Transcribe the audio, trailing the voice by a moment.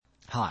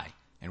Hi,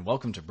 and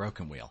welcome to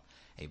Broken Wheel,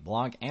 a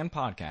blog and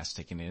podcast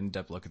taking an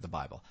in-depth look at the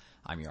Bible.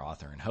 I'm your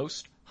author and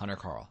host, Hunter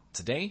Carl.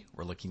 Today,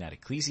 we're looking at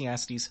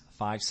Ecclesiastes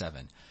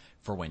 5:7.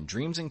 For when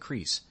dreams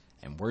increase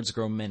and words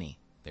grow many,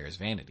 there is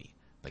vanity,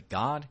 but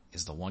God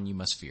is the one you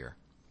must fear.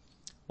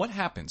 What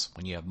happens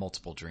when you have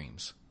multiple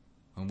dreams?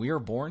 When we are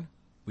born,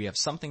 we have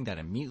something that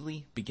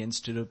immediately begins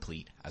to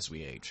deplete as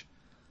we age.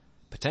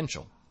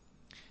 Potential.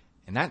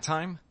 In that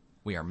time,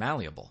 we are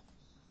malleable.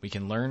 We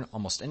can learn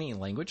almost any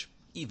language,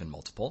 even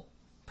multiple,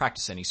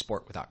 practice any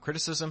sport without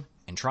criticism,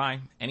 and try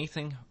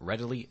anything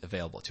readily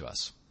available to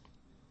us.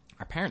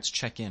 Our parents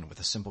check in with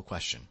a simple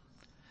question.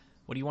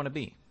 What do you want to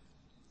be?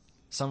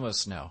 Some of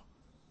us know.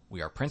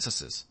 We are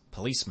princesses,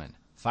 policemen,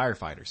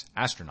 firefighters,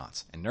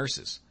 astronauts, and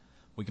nurses.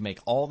 We can make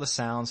all the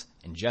sounds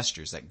and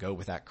gestures that go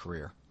with that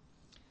career.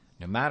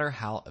 No matter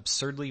how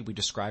absurdly we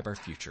describe our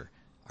future,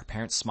 our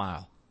parents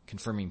smile,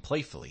 confirming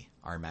playfully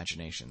our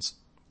imaginations.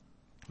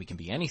 We can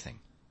be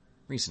anything,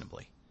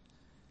 reasonably.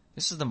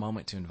 This is the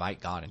moment to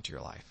invite God into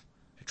your life,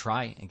 to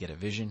try and get a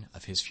vision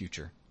of His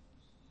future.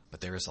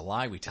 But there is a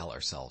lie we tell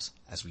ourselves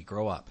as we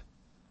grow up.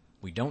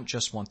 We don't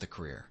just want the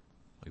career.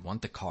 We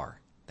want the car,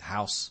 the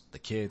house, the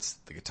kids,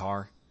 the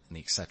guitar, and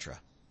the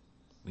etc.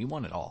 We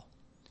want it all.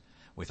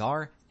 With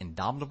our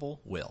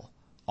indomitable will,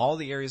 all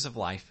the areas of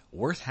life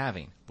worth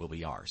having will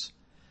be ours.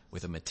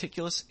 With a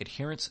meticulous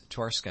adherence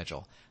to our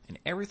schedule and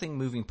everything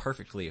moving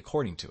perfectly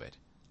according to it,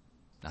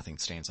 nothing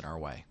stands in our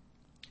way.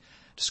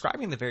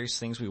 Describing the various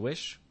things we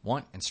wish,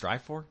 want, and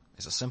strive for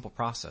is a simple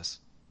process.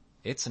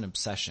 It's an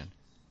obsession,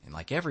 and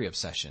like every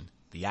obsession,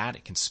 the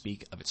addict can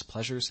speak of its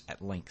pleasures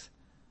at length.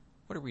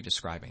 What are we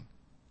describing?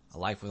 A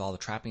life with all the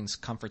trappings,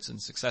 comforts,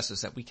 and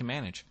successes that we can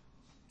manage.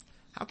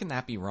 How can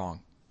that be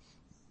wrong?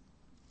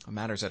 What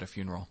matters at a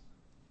funeral?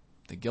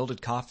 The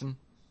gilded coffin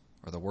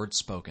or the words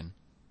spoken?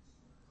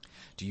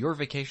 Do your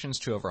vacations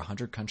to over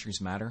 100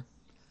 countries matter?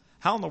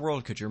 How in the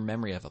world could your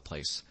memory of a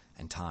place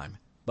and time,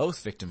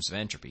 both victims of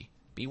entropy,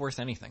 be worth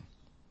anything?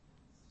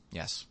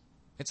 Yes,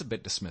 it's a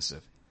bit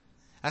dismissive.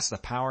 That's the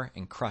power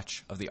and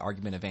crutch of the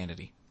argument of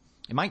vanity.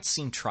 It might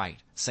seem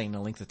trite, saying the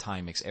length of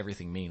time makes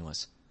everything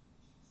meaningless,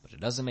 but it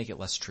doesn't make it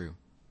less true.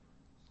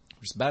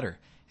 What's better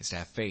is to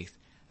have faith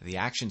that the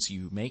actions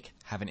you make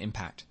have an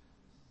impact.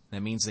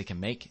 That means they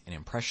can make an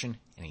impression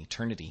in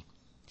eternity.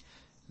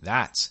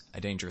 That's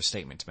a dangerous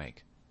statement to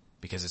make,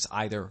 because it's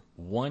either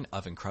one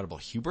of incredible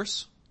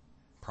hubris,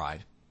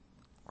 pride,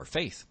 or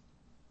faith.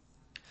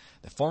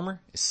 The former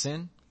is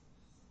sin,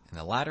 and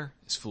the latter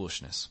is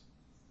foolishness,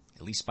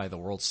 at least by the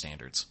world's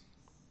standards.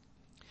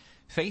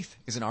 Faith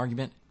is an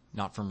argument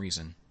not from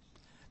reason,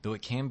 though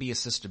it can be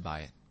assisted by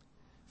it.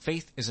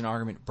 Faith is an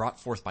argument brought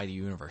forth by the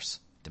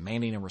universe,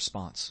 demanding a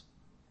response.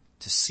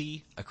 To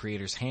see a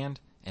creator's hand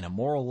in a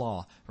moral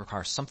law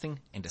requires something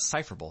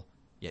indecipherable,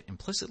 yet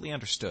implicitly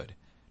understood,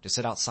 to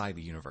sit outside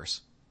the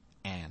universe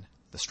and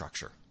the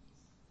structure.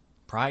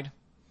 Pride?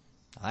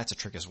 Now that's a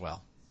trick as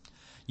well.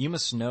 You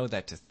must know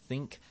that to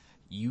think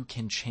you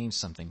can change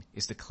something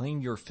is to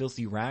claim your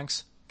filthy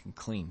rags can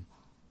clean.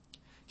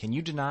 Can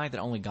you deny that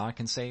only God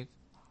can save,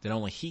 that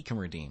only He can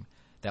redeem,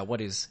 that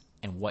what is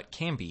and what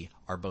can be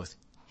are both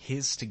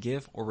His to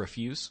give or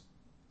refuse?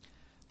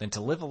 Then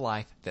to live a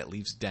life that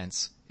leaves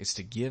dents is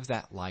to give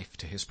that life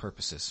to His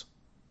purposes.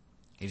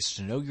 It is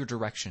to know your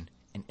direction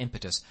and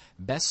impetus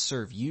best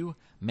serve you,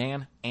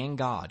 man, and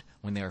God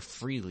when they are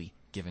freely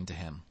given to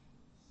Him.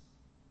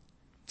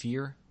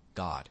 Fear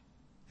God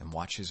and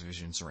watch His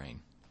visions reign.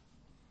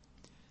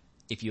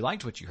 If you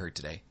liked what you heard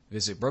today,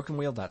 visit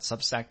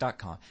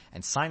brokenwheel.substack.com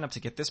and sign up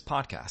to get this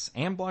podcast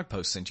and blog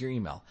posts sent to your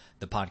email.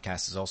 The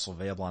podcast is also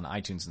available on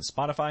iTunes and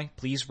Spotify.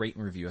 Please rate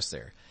and review us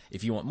there.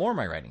 If you want more of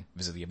my writing,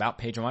 visit the About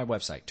page on my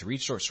website to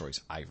read short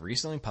stories I've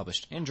recently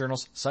published in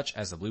journals such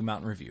as the Blue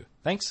Mountain Review.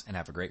 Thanks, and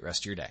have a great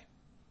rest of your day.